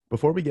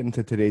Before we get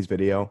into today's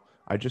video,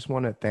 I just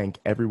want to thank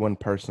everyone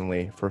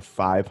personally for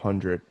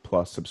 500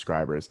 plus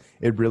subscribers.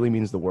 It really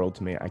means the world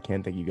to me. I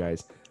can't thank you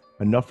guys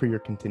enough for your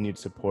continued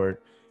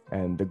support,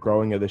 and the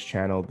growing of this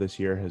channel this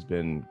year has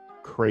been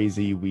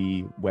crazy.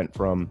 We went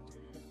from,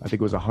 I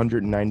think it was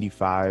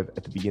 195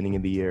 at the beginning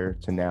of the year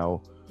to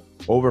now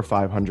over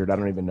 500. I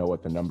don't even know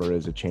what the number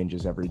is. It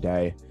changes every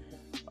day.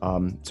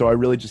 So I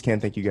really just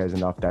can't thank you guys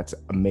enough. That's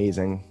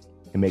amazing.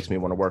 It makes me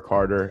want to work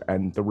harder,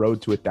 and the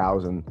road to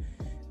 1,000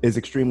 is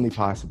extremely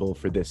possible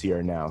for this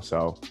year now.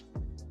 So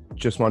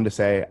just wanted to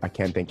say I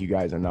can't thank you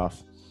guys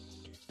enough.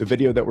 The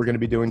video that we're going to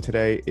be doing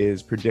today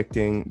is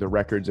predicting the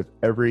records of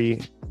every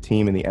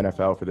team in the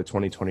NFL for the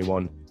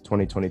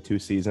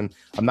 2021-2022 season.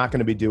 I'm not going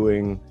to be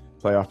doing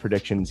playoff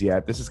predictions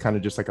yet. This is kind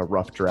of just like a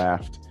rough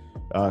draft,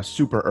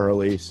 super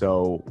early.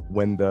 So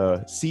when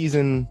the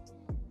season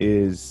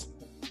is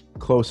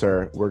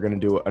closer, we're going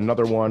to do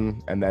another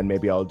one, and then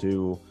maybe I'll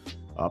do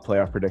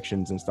playoff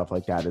predictions and stuff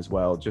like that as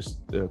well. Just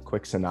a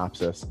quick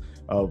synopsis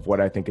of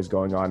what I think is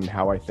going on and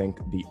how I think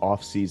the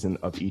off season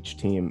of each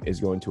team is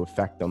going to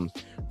affect them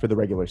for the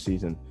regular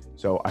season.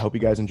 So I hope you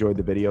guys enjoyed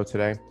the video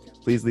today.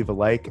 Please leave a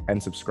like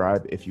and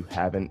subscribe if you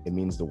haven't. It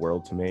means the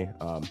world to me.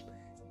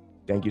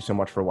 Thank you so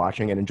much for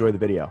watching and enjoy the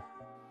video.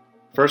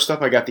 First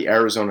up, I got the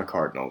Arizona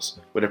Cardinals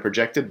with a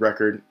projected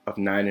record of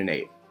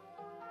 9-8.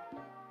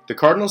 The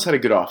Cardinals had a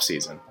good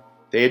offseason.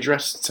 They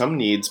addressed some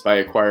needs by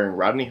acquiring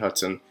Rodney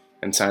Hudson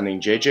and signing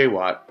J.J.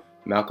 Watt,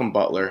 Malcolm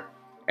Butler,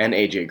 and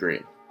A.J.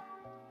 Green.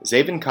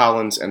 Zaven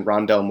Collins and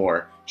Rondell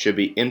Moore should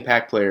be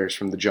impact players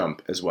from the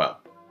jump as well.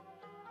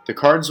 The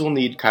Cards will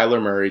need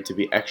Kyler Murray to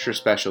be extra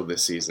special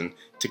this season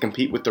to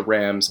compete with the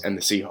Rams and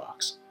the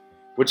Seahawks,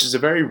 which is a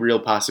very real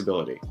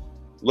possibility.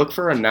 Look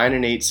for a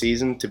 9-8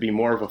 season to be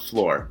more of a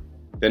floor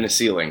than a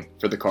ceiling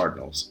for the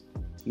Cardinals.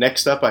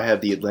 Next up, I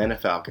have the Atlanta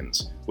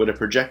Falcons with a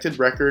projected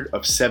record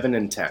of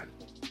 7-10.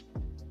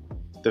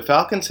 The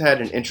Falcons had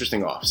an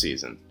interesting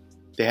offseason.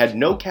 They had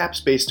no cap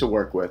space to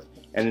work with,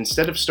 and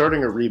instead of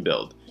starting a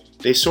rebuild,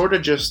 they sort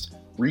of just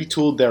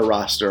retooled their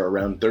roster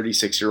around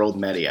 36-year-old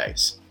Matty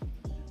Ice.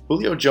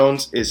 Julio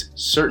Jones is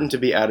certain to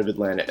be out of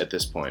Atlanta at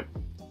this point,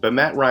 but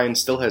Matt Ryan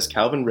still has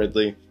Calvin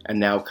Ridley and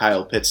now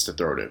Kyle Pitts to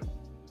throw to.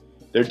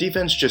 Their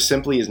defense just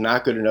simply is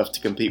not good enough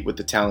to compete with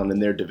the talent in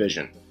their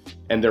division,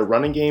 and their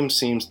running game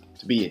seems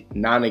to be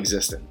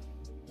non-existent.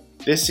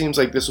 This seems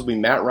like this will be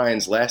Matt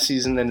Ryan's last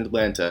season in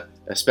Atlanta,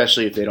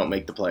 especially if they don't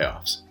make the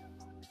playoffs.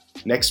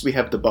 Next, we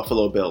have the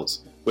Buffalo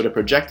Bills, with a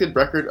projected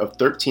record of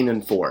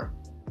 13-4.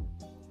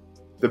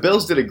 The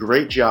Bills did a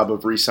great job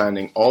of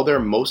re-signing all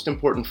their most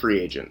important free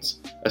agents,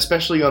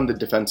 especially on the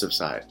defensive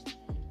side,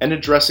 and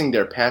addressing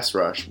their pass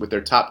rush with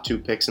their top two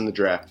picks in the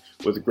draft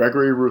with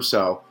Gregory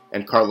Rousseau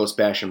and Carlos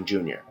Basham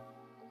Jr.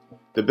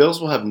 The Bills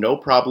will have no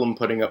problem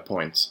putting up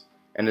points,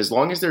 and as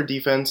long as their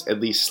defense at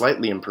least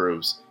slightly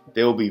improves,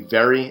 they will be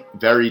very,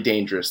 very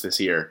dangerous this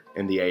year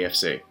in the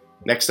AFC.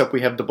 Next up, we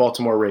have the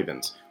Baltimore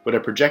Ravens, with a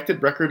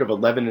projected record of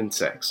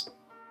 11-6.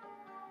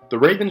 The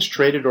Ravens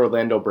traded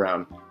Orlando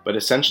Brown, but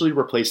essentially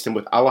replaced him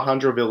with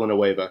Alejandro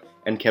Villanueva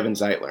and Kevin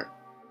Zeitler.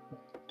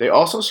 They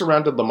also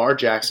surrounded Lamar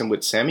Jackson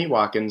with Sammy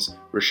Watkins,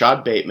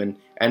 Rashad Bateman,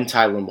 and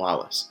Tylan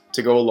Wallace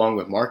to go along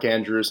with Mark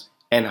Andrews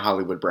and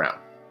Hollywood Brown.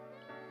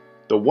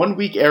 The one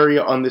weak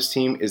area on this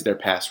team is their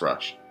pass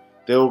rush.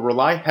 They will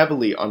rely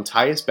heavily on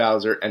Tyus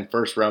Bowser and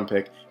first-round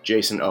pick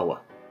Jason Owa.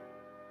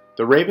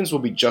 The Ravens will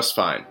be just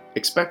fine.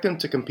 Expect them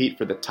to compete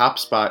for the top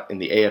spot in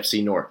the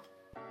AFC North.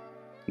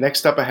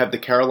 Next up, I have the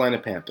Carolina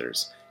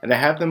Panthers, and I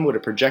have them with a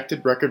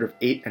projected record of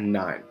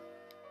 8-9.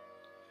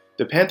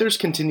 The Panthers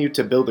continue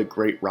to build a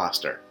great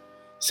roster.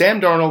 Sam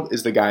Darnold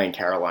is the guy in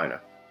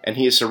Carolina, and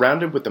he is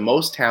surrounded with the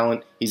most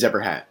talent he's ever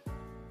had.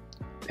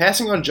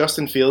 Passing on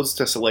Justin Fields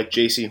to select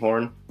J.C.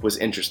 Horn was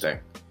interesting,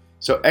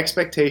 so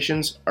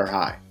expectations are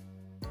high.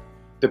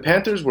 The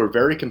Panthers were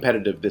very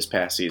competitive this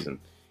past season,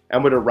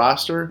 and with a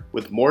roster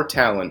with more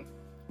talent,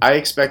 I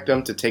expect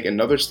them to take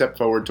another step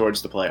forward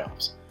towards the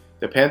playoffs.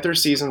 The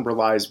Panthers season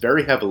relies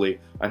very heavily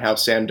on how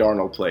Sam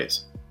Darnold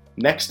plays.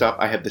 Next up,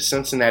 I have the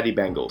Cincinnati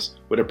Bengals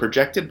with a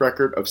projected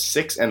record of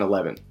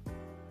 6-11.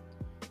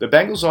 The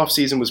Bengals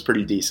offseason was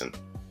pretty decent,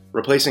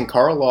 replacing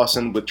Carl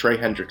Lawson with Trey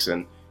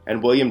Hendrickson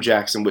and William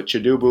Jackson with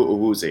Chidobe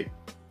Awuzie,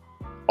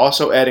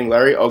 also adding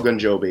Larry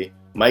Ogunjobi,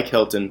 Mike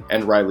Hilton,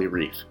 and Riley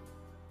Reif.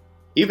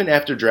 Even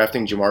after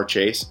drafting Jamar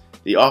Chase,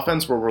 the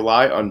offense will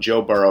rely on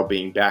Joe Burrow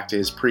being back to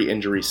his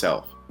pre-injury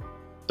self.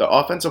 The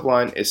offensive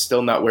line is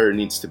still not where it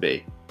needs to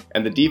be,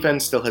 and the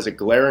defense still has a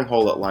glaring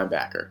hole at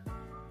linebacker.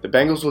 The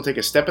Bengals will take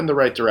a step in the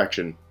right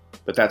direction,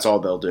 but that's all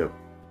they'll do.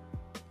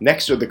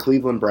 Next are the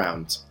Cleveland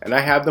Browns, and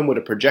I have them with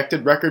a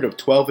projected record of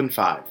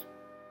 12-5.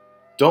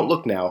 Don't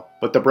look now,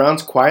 but the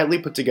Browns quietly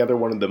put together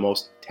one of the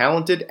most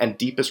talented and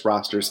deepest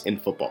rosters in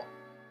football.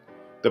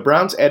 The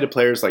Browns added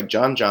players like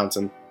John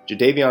Johnson,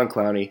 Jadeveon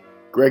Clowney,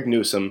 Greg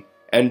Newsome,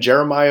 and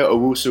Jeremiah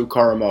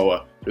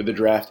Owusu-Koramoah through the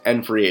draft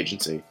and free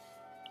agency.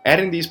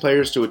 Adding these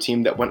players to a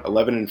team that went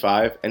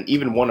 11-5 and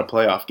even won a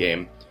playoff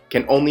game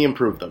can only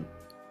improve them.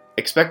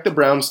 Expect the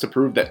Browns to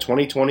prove that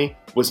 2020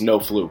 was no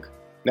fluke.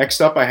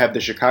 Next up, I have the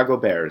Chicago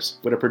Bears,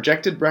 with a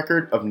projected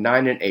record of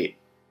 9-8.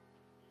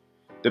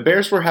 The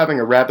Bears were having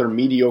a rather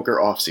mediocre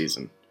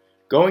offseason,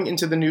 going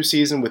into the new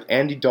season with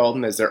Andy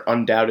Dalton as their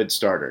undoubted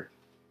starter.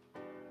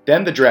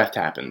 Then the draft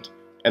happened,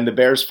 and the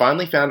Bears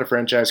finally found a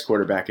franchise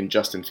quarterback in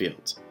Justin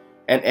Fields,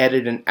 and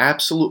added an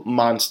absolute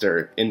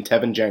monster in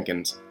Tevin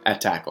Jenkins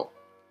at tackle.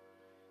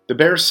 The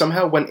Bears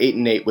somehow went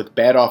 8-8 with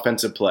bad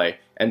offensive play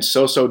and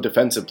so-so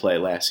defensive play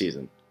last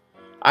season.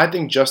 I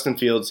think Justin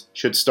Fields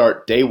should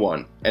start day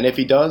one, and if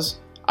he does,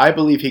 I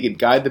believe he could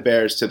guide the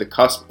Bears to the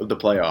cusp of the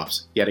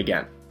playoffs yet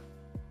again.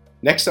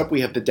 Next up,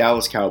 we have the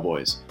Dallas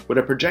Cowboys, with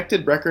a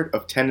projected record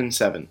of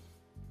 10-7.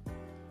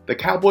 The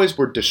Cowboys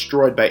were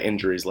destroyed by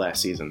injuries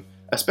last season,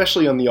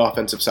 especially on the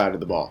offensive side of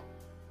the ball,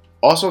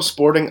 also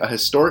sporting a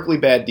historically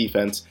bad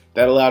defense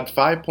that allowed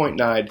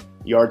 5.9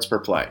 yards per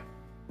play.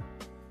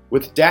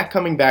 With Dak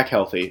coming back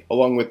healthy,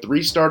 along with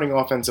 3 starting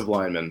offensive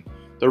linemen,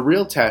 the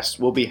real test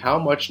will be how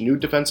much new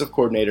defensive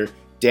coordinator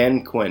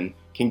Dan Quinn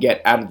can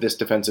get out of this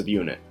defensive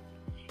unit.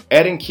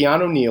 Adding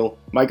Keanu Neal,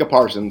 Micah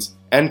Parsons,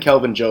 and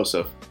Kelvin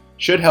Joseph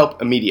should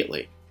help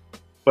immediately,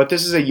 but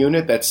this is a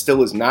unit that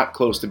still is not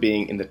close to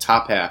being in the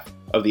top half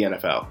of the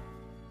NFL.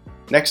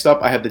 Next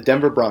up, I have the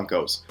Denver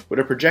Broncos, with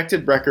a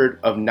projected record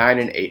of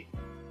 9-8.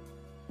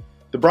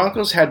 The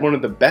Broncos had one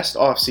of the best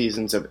off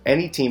seasons of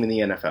any team in the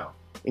NFL,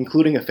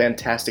 including a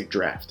fantastic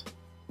draft.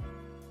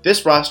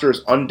 This roster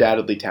is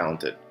undoubtedly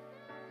talented,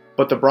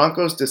 but the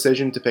Broncos'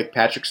 decision to pick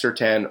Patrick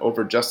Surtain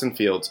over Justin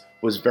Fields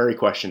was very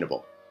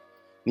questionable.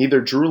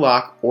 Neither Drew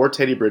Lock or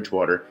Teddy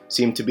Bridgewater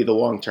seemed to be the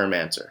long-term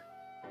answer.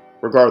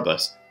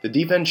 Regardless, the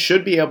defense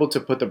should be able to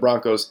put the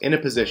Broncos in a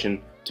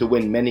position to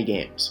win many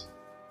games.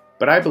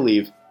 But I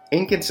believe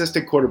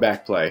inconsistent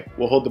quarterback play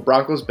will hold the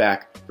Broncos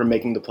back from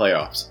making the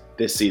playoffs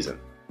this season.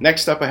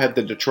 Next up, I have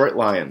the Detroit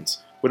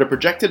Lions, with a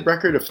projected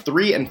record of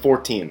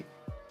 3-14.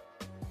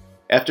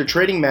 After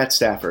trading Matt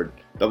Stafford,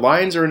 the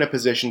Lions are in a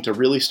position to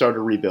really start a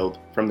rebuild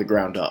from the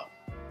ground up.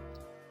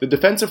 The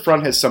defensive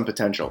front has some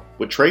potential,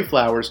 with Trey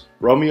Flowers,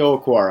 Romeo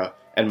Okwara,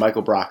 and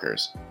Michael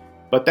Brockers,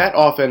 but that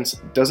offense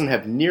doesn't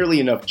have nearly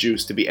enough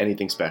juice to be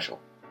anything special.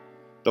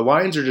 The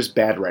Lions are just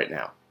bad right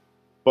now,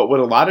 but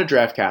with a lot of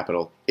draft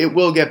capital, it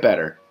will get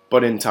better,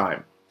 but in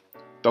time.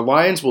 The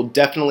Lions will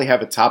definitely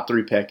have a top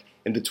 3 pick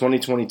in the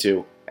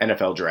 2022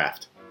 NFL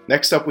Draft.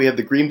 Next up, we have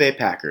the Green Bay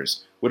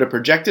Packers, with a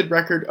projected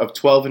record of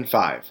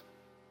 12-5.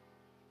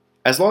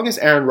 As long as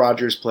Aaron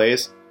Rodgers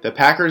plays, the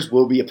Packers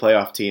will be a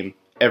playoff team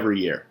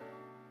every year.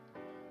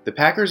 The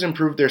Packers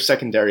improved their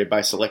secondary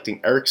by selecting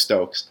Eric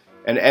Stokes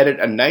and added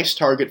a nice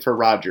target for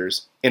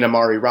Rodgers in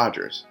Amari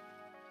Rodgers.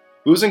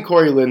 Losing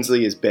Corey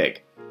Linsley is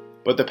big,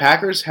 but the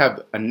Packers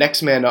have a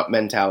next man up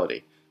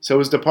mentality, so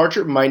his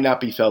departure might not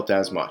be felt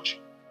as much.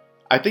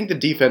 I think the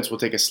defense will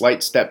take a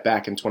slight step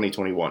back in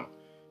 2021,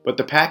 but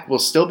the Pack will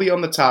still be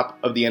on the top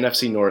of the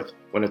NFC North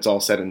when it's all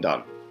said and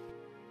done.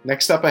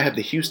 Next up, I have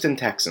the Houston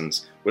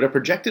Texans, with a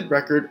projected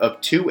record of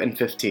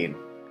 2-15.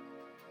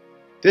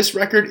 This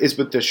record is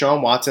with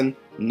Deshaun Watson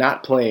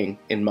not playing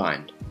in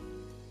mind.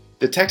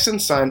 The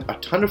Texans signed a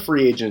ton of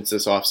free agents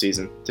this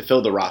offseason to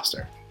fill the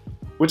roster,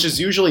 which is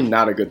usually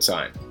not a good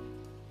sign.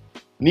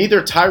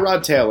 Neither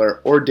Tyrod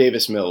Taylor or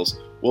Davis Mills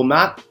will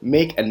not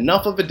make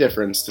enough of a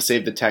difference to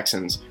save the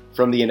Texans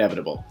from the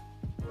inevitable,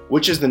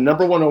 which is the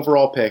number 1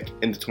 overall pick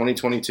in the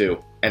 2022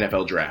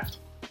 NFL Draft.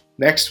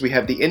 Next, we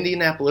have the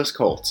Indianapolis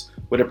Colts,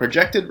 with a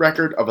projected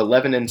record of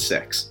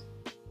 11-6.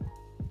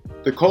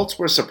 The Colts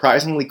were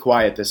surprisingly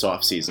quiet this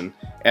offseason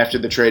after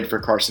the trade for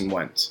Carson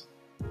Wentz.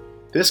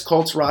 This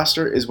Colts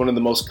roster is one of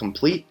the most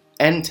complete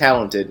and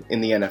talented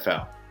in the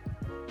NFL.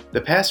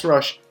 The pass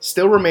rush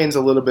still remains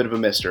a little bit of a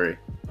mystery,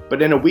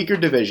 but in a weaker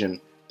division,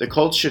 the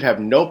Colts should have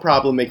no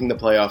problem making the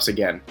playoffs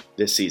again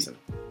this season.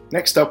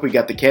 Next up, we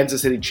got the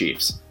Kansas City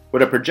Chiefs,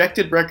 with a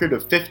projected record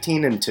of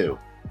 15-2.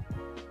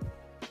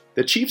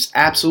 The Chiefs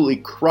absolutely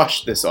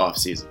crushed this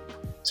offseason,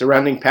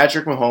 surrounding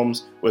Patrick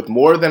Mahomes with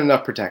more than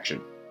enough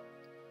protection.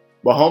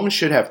 Mahomes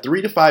should have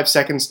 3 to 5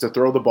 seconds to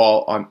throw the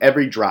ball on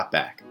every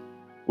dropback,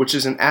 which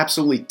is an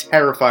absolutely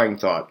terrifying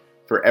thought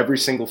for every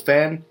single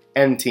fan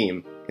and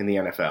team in the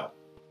NFL.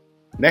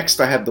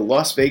 Next, I have the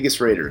Las Vegas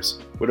Raiders,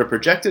 with a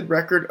projected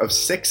record of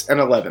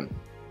 6-11.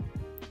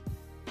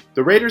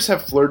 The Raiders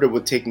have flirted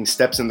with taking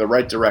steps in the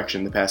right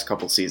direction the past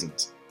couple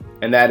seasons,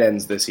 and that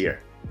ends this year.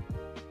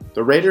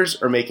 The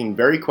Raiders are making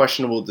very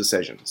questionable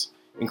decisions,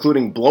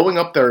 including blowing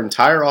up their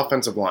entire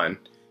offensive line,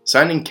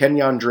 signing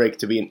Kenyon Drake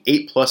to be an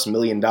 $8+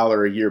 million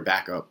a year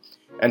backup,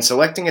 and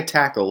selecting a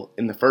tackle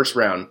in the first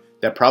round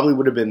that probably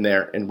would have been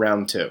there in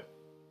round 2.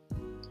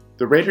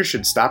 The Raiders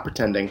should stop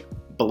pretending,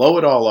 blow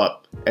it all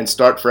up, and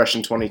start fresh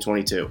in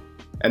 2022,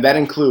 and that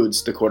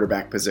includes the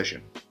quarterback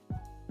position.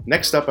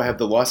 Next up, I have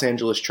the Los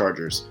Angeles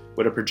Chargers,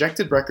 with a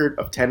projected record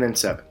of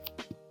 10-7.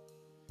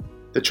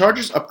 The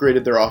Chargers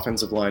upgraded their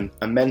offensive line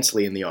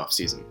immensely in the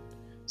offseason,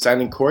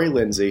 signing Corey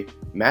Linsley,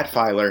 Matt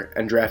Filer,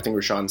 and drafting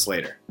Rashawn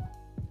Slater.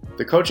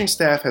 The coaching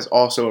staff has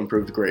also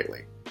improved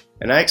greatly,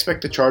 and I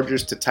expect the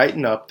Chargers to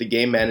tighten up the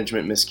game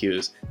management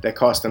miscues that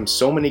cost them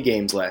so many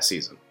games last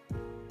season.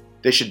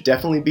 They should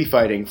definitely be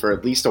fighting for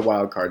at least a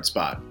wildcard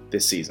spot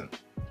this season.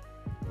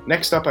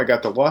 Next up, I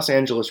got the Los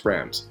Angeles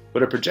Rams,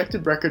 with a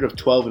projected record of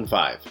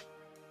 12-5.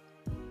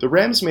 The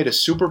Rams made a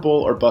Super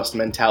Bowl or bust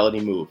mentality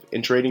move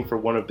in trading for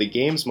one of the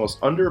game's most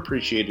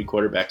underappreciated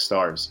quarterback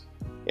stars,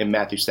 in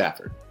Matthew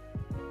Stafford.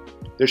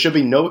 There should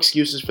be no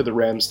excuses for the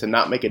Rams to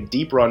not make a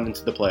deep run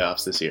into the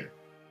playoffs this year.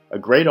 A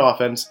great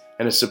offense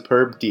and a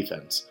superb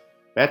defense.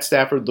 Matt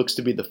Stafford looks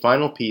to be the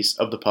final piece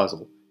of the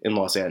puzzle in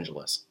Los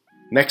Angeles.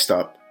 Next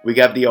up, we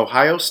got the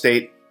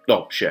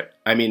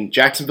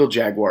Jacksonville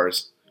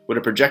Jaguars with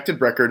a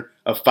projected record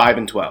of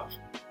 5-12.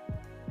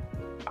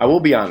 I will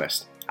be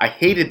honest, I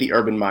hated the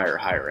Urban Meyer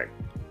hiring,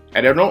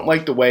 and I don't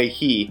like the way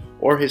he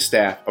or his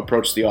staff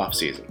approached the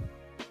offseason.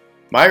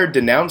 Meyer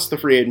denounced the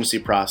free agency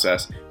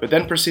process, but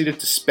then proceeded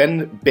to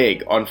spend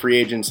big on free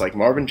agents like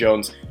Marvin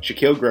Jones,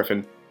 Shaquille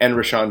Griffin, and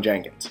Rashawn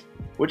Jenkins,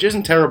 which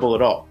isn't terrible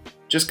at all,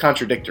 just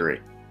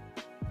contradictory.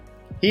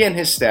 He and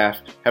his staff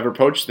have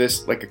approached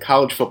this like a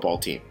college football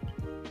team,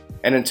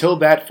 and until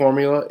that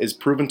formula is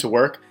proven to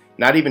work,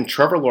 not even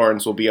Trevor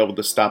Lawrence will be able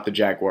to stop the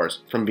Jaguars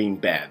from being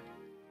bad.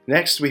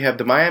 Next, we have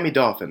the Miami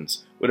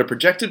Dolphins, with a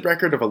projected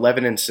record of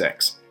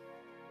 11-6.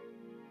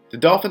 The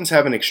Dolphins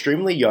have an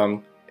extremely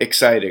young,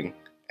 exciting,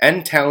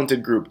 and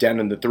talented group down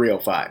in the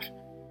 305.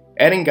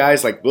 Adding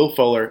guys like Will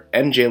Fuller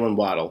and Jalen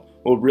Waddle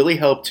will really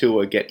help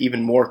Tua get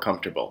even more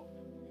comfortable.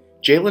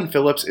 Jalen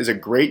Phillips is a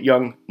great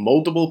young,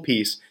 moldable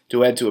piece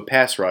to add to a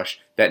pass rush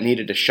that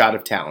needed a shot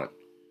of talent.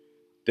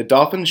 The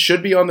Dolphins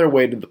should be on their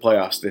way to the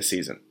playoffs this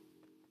season.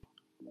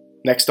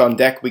 Next on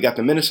deck, we got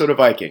the Minnesota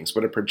Vikings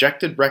with a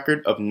projected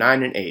record of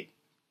 9-8.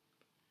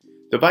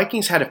 The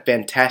Vikings had a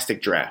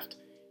fantastic draft,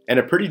 and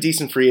a pretty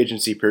decent free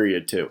agency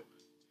period too.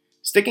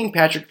 Sticking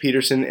Patrick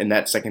Peterson in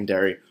that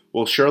secondary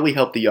will surely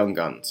help the young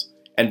guns,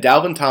 and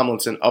Dalvin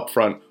Tomlinson up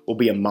front will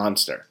be a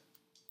monster.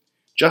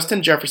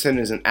 Justin Jefferson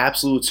is an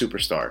absolute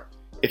superstar.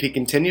 If he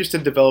continues to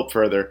develop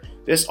further,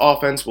 this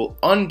offense will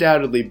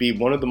undoubtedly be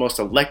one of the most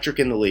electric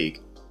in the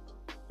league.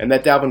 And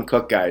that Dalvin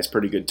Cook guy is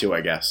pretty good too,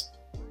 I guess.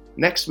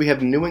 Next, we have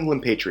the New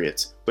England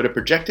Patriots, with a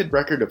projected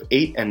record of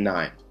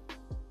 8-9.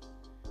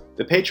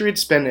 The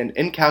Patriots spent an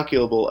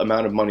incalculable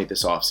amount of money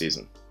this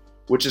offseason,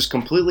 which is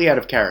completely out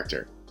of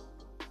character,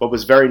 but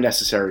was very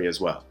necessary as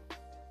well.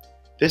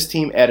 This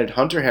team added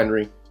Hunter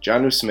Henry,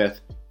 Jonnu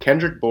Smith,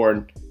 Kendrick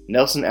Bourne,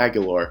 Nelson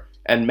Aguilar,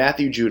 and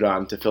Matthew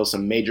Judon to fill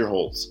some major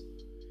holes.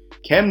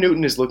 Cam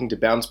Newton is looking to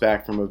bounce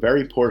back from a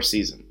very poor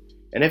season,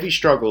 and if he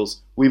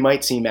struggles, we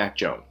might see Mac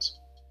Jones.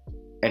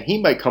 And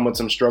he might come with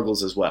some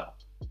struggles as well.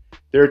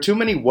 There are too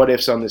many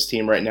what-ifs on this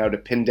team right now to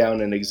pin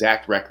down an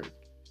exact record.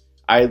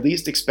 I at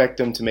least expect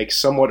them to make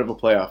somewhat of a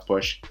playoff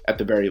push, at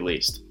the very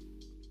least.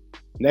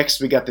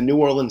 Next, we got the New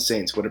Orleans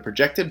Saints with a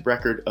projected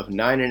record of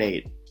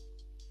 9-8.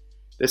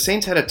 The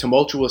Saints had a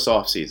tumultuous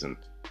offseason.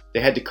 They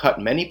had to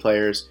cut many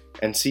players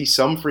and see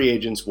some free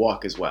agents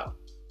walk as well.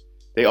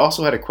 They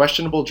also had a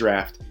questionable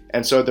draft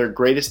and saw their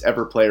greatest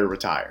ever player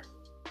retire.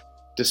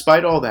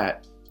 Despite all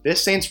that,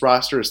 this Saints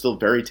roster is still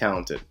very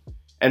talented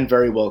and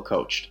very well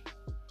coached.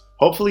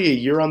 Hopefully a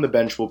year on the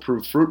bench will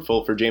prove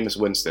fruitful for Jameis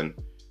Winston,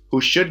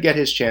 who should get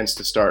his chance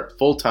to start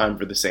full-time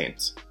for the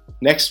Saints.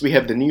 Next, we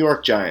have the New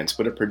York Giants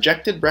with a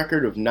projected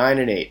record of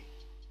 9-8.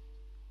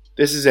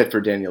 This is it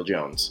for Daniel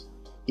Jones.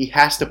 He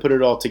has to put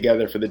it all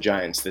together for the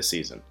Giants this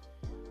season.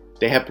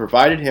 They have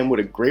provided him with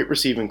a great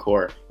receiving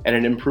core and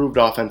an improved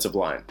offensive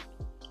line.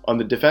 On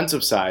the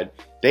defensive side,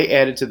 they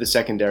added to the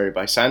secondary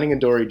by signing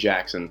Adoree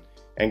Jackson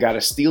and got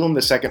a steal in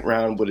the second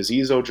round with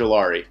Azeez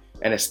Ojulari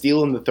and a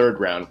steal in the third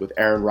round with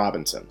Aaron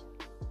Robinson.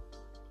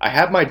 I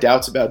have my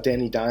doubts about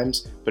Danny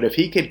Dimes, but if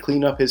he could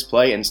clean up his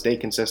play and stay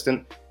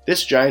consistent,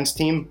 this Giants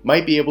team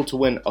might be able to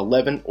win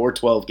 11 or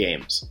 12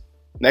 games.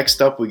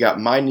 Next up, we got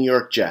my New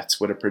York Jets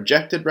with a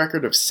projected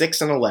record of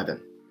 6-11.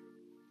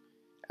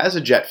 As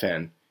a Jet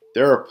fan,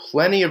 there are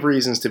plenty of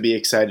reasons to be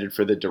excited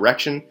for the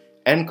direction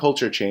and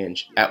culture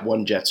change at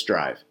One Jets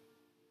Drive.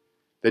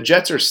 The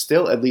Jets are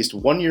still at least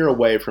 1 year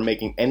away from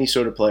making any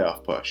sort of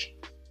playoff push,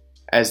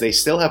 as they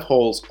still have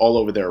holes all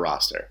over their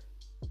roster.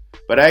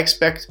 But I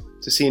expect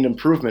to see an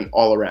improvement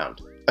all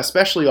around,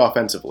 especially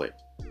offensively.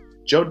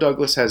 Joe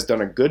Douglas has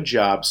done a good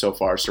job so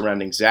far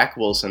surrounding Zach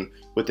Wilson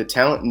with the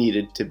talent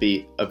needed to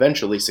be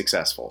eventually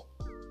successful.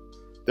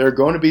 There are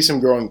going to be some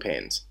growing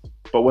pains,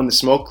 but when the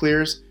smoke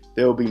clears,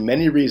 there will be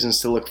many reasons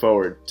to look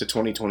forward to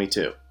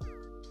 2022.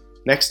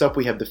 Next up,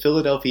 we have the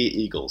Philadelphia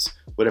Eagles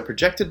with a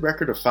projected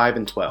record of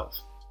 5-12.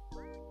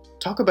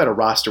 Talk about a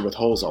roster with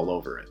holes all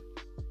over it.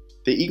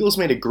 The Eagles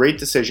made a great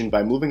decision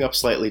by moving up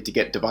slightly to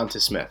get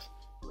Devonta Smith,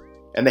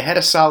 and they had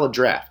a solid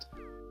draft,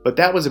 but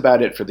that was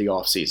about it for the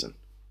offseason.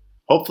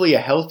 Hopefully a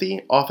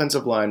healthy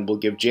offensive line will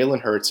give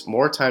Jalen Hurts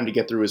more time to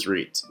get through his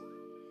reads.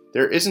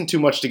 There isn't too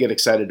much to get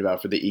excited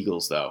about for the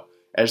Eagles though,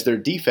 as their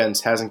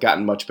defense hasn't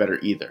gotten much better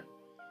either.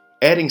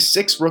 Adding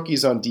 6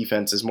 rookies on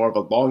defense is more of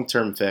a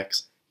long-term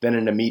fix than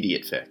an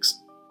immediate fix.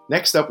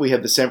 Next up, we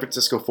have the San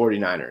Francisco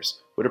 49ers,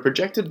 with a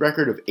projected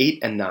record of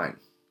 8-9.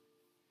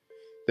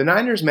 The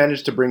Niners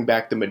managed to bring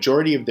back the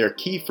majority of their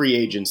key free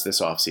agents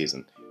this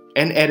offseason,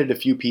 and added a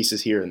few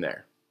pieces here and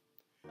there.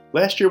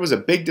 Last year was a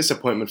big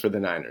disappointment for the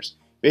Niners,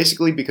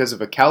 basically because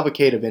of a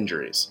cavalcade of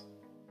injuries.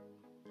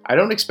 I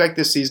don't expect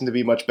this season to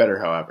be much better,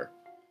 however.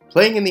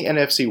 Playing in the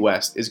NFC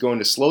West is going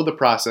to slow the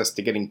process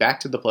to getting back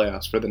to the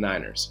playoffs for the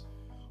Niners.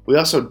 We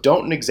also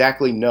don't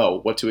exactly know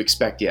what to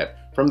expect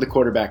yet from the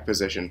quarterback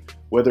position,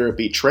 whether it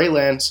be Trey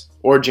Lance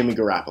or Jimmy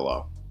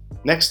Garoppolo.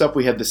 Next up,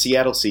 we have the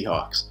Seattle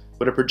Seahawks,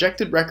 with a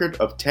projected record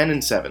of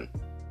 10-7.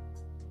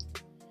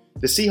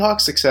 The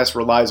Seahawks' success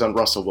relies on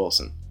Russell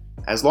Wilson.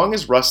 As long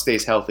as Russ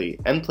stays healthy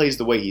and plays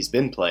the way he's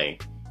been playing,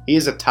 he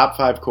is a top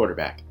 5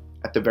 quarterback,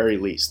 at the very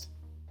least.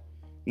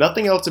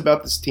 Nothing else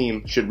about this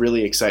team should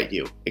really excite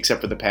you,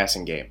 except for the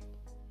passing game.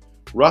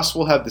 Russ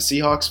will have the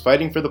Seahawks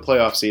fighting for the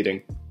playoff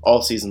seeding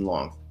all season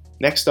long.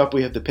 Next up,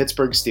 we have the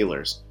Pittsburgh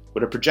Steelers,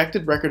 with a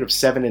projected record of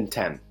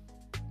 7-10.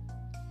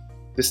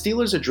 The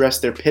Steelers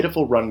addressed their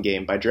pitiful run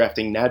game by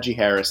drafting Najee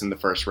Harris in the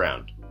first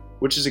round,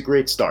 which is a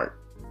great start.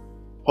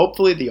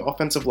 Hopefully the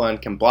offensive line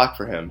can block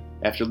for him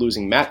after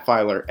losing Matt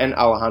Filer and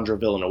Alejandro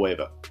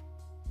Villanueva.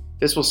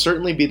 This will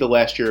certainly be the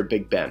last year of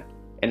Big Ben,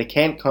 and it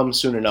can't come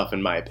soon enough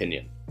in my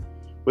opinion.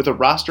 With a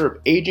roster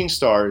of aging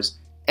stars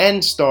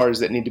and stars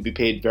that need to be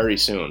paid very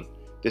soon,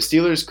 the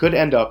Steelers could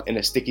end up in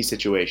a sticky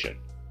situation.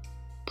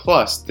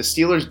 Plus, the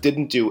Steelers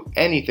didn't do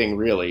anything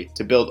really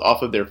to build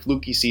off of their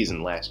fluky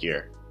season last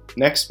year.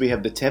 Next, we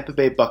have the Tampa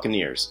Bay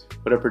Buccaneers,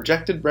 with a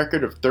projected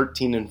record of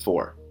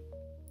 13-4.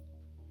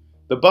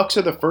 The Bucs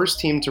are the first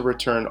team to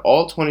return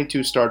all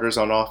 22 starters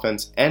on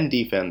offense and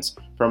defense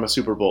from a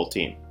Super Bowl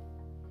team.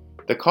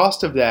 The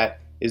cost of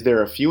that is there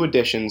are a few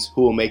additions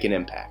who will make an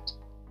impact.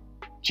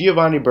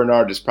 Giovanni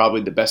Bernard is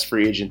probably the best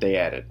free agent they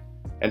added,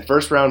 and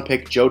first-round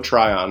pick Joe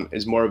Tryon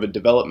is more of a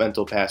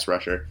developmental pass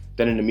rusher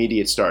than an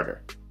immediate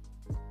starter.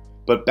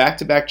 But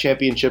back-to-back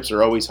championships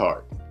are always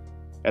hard,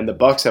 and the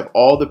Bucs have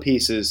all the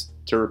pieces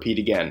to repeat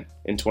again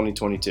in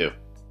 2022.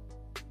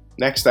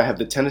 Next, I have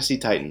the Tennessee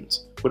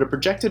Titans, with a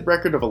projected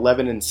record of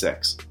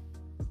 11-6.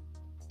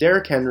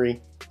 Derrick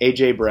Henry,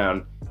 A.J.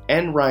 Brown,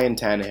 and Ryan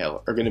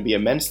Tannehill are going to be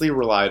immensely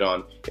relied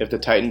on if the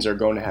Titans are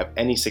going to have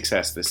any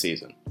success this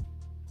season.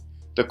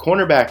 The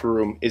cornerback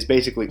room is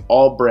basically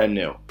all brand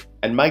new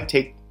and might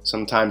take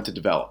some time to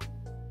develop.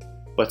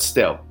 But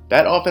still,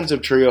 that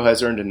offensive trio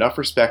has earned enough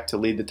respect to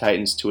lead the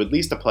Titans to at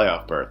least a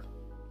playoff berth.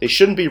 They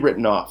shouldn't be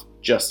written off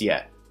just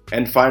yet.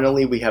 And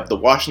finally, we have the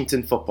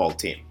Washington Football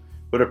Team,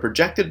 with a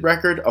projected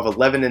record of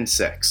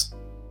 11-6.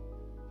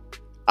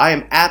 I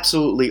am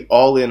absolutely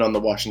all in on the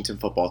Washington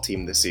Football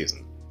Team this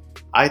season.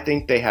 I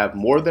think they have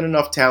more than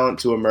enough talent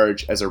to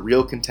emerge as a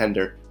real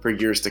contender for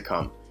years to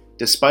come,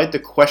 despite the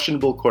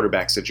questionable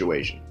quarterback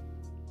situation.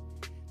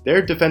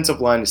 Their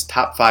defensive line is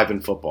top 5 in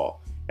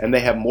football, and they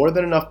have more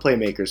than enough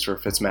playmakers for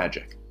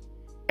Fitzmagic.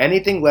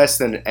 Anything less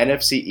than an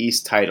NFC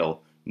East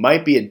title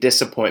might be a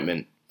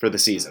disappointment for the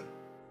season.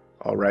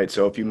 All right,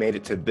 so if you made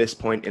it to this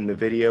point in the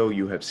video,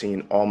 you have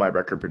seen all my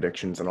record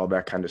predictions and all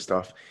that kind of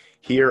stuff.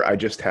 Here, I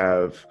just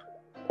have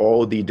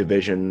all the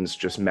divisions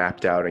just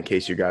mapped out in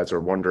case you guys are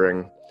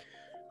wondering.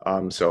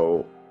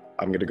 So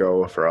I'm going to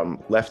go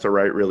from left to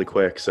right really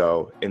quick.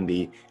 So in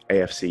the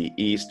AFC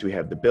East, we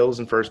have the Bills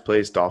in first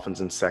place, Dolphins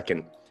in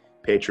second,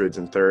 Patriots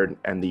in third,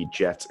 and the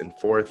Jets in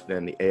fourth.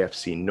 Then the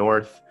AFC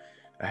North,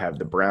 I have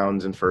the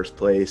Browns in first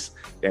place,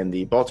 then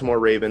the Baltimore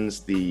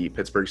Ravens, the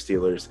Pittsburgh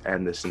Steelers,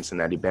 and the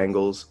Cincinnati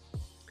Bengals.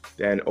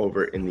 Then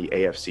over in the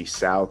AFC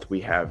South,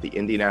 we have the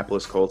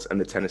Indianapolis Colts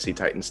and the Tennessee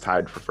Titans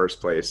tied for first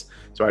place.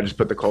 So I just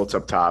put the Colts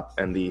up top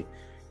and the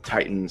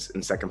Titans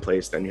in second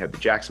place. Then you have the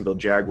Jacksonville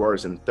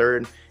Jaguars in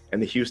third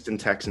and the Houston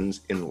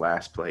Texans in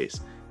last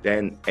place.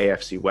 Then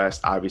AFC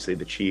West, obviously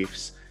the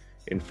Chiefs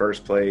in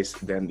first place,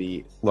 then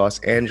the Los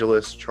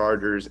Angeles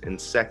Chargers in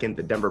second,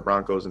 the Denver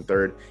Broncos in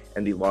third,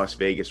 and the Las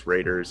Vegas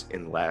Raiders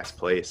in last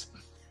place.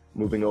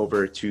 Moving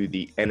over to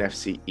the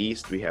NFC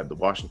East, we have the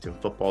Washington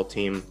Football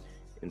Team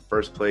in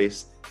first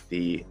place,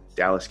 the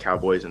Dallas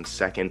Cowboys in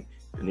second,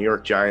 the New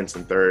York Giants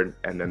in third,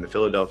 and then the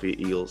Philadelphia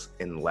Eagles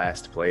in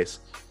last place.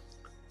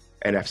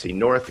 NFC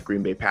North, the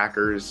Green Bay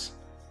Packers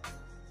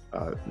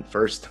in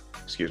first,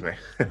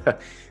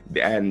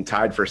 and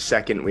tied for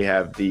second, we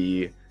have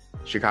the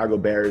Chicago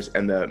Bears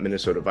and the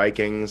Minnesota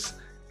Vikings.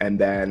 And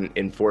then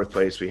in fourth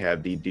place, we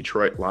have the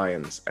Detroit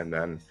Lions. And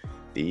then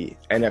the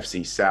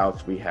NFC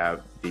South, we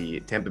have the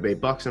Tampa Bay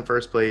Bucks in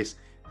first place,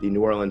 the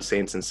New Orleans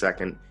Saints in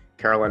second,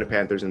 Carolina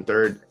Panthers in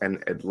third,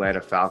 and Atlanta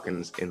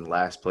Falcons in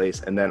last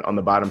place. And then on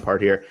the bottom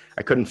part here,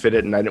 I couldn't fit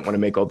it and I didn't want to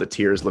make all the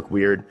tiers look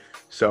weird.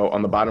 So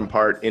on the bottom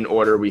part, in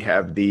order, we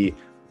have the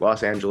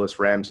Los Angeles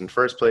Rams in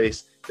first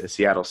place, the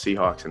Seattle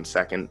Seahawks in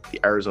second, the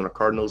Arizona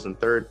Cardinals in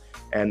third,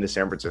 and the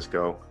San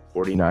Francisco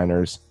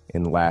 49ers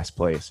in last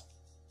place.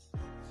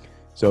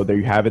 So there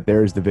you have it.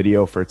 There's the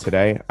video for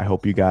today. I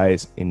hope you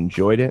guys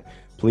enjoyed it.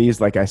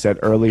 Please, like I said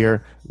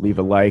earlier, leave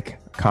a like,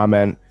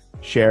 comment,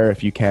 share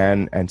if you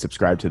can, and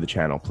subscribe to the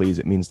channel. Please,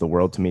 it means the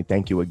world to me.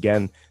 Thank you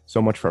again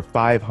so much for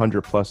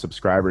 500 plus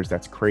subscribers.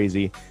 That's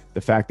crazy.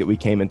 The fact that we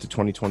came into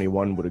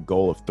 2021 with a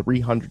goal of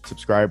 300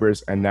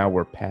 subscribers and now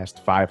we're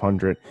past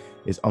 500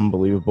 is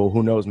unbelievable.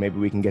 Who knows, maybe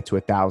we can get to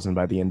 1,000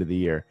 by the end of the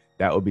year.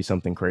 That would be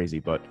something crazy,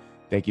 but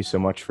Thank you so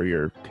much for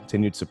your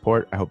continued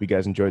support. I hope you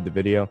guys enjoyed the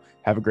video.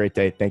 Have a great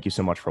day. Thank you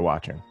so much for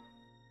watching.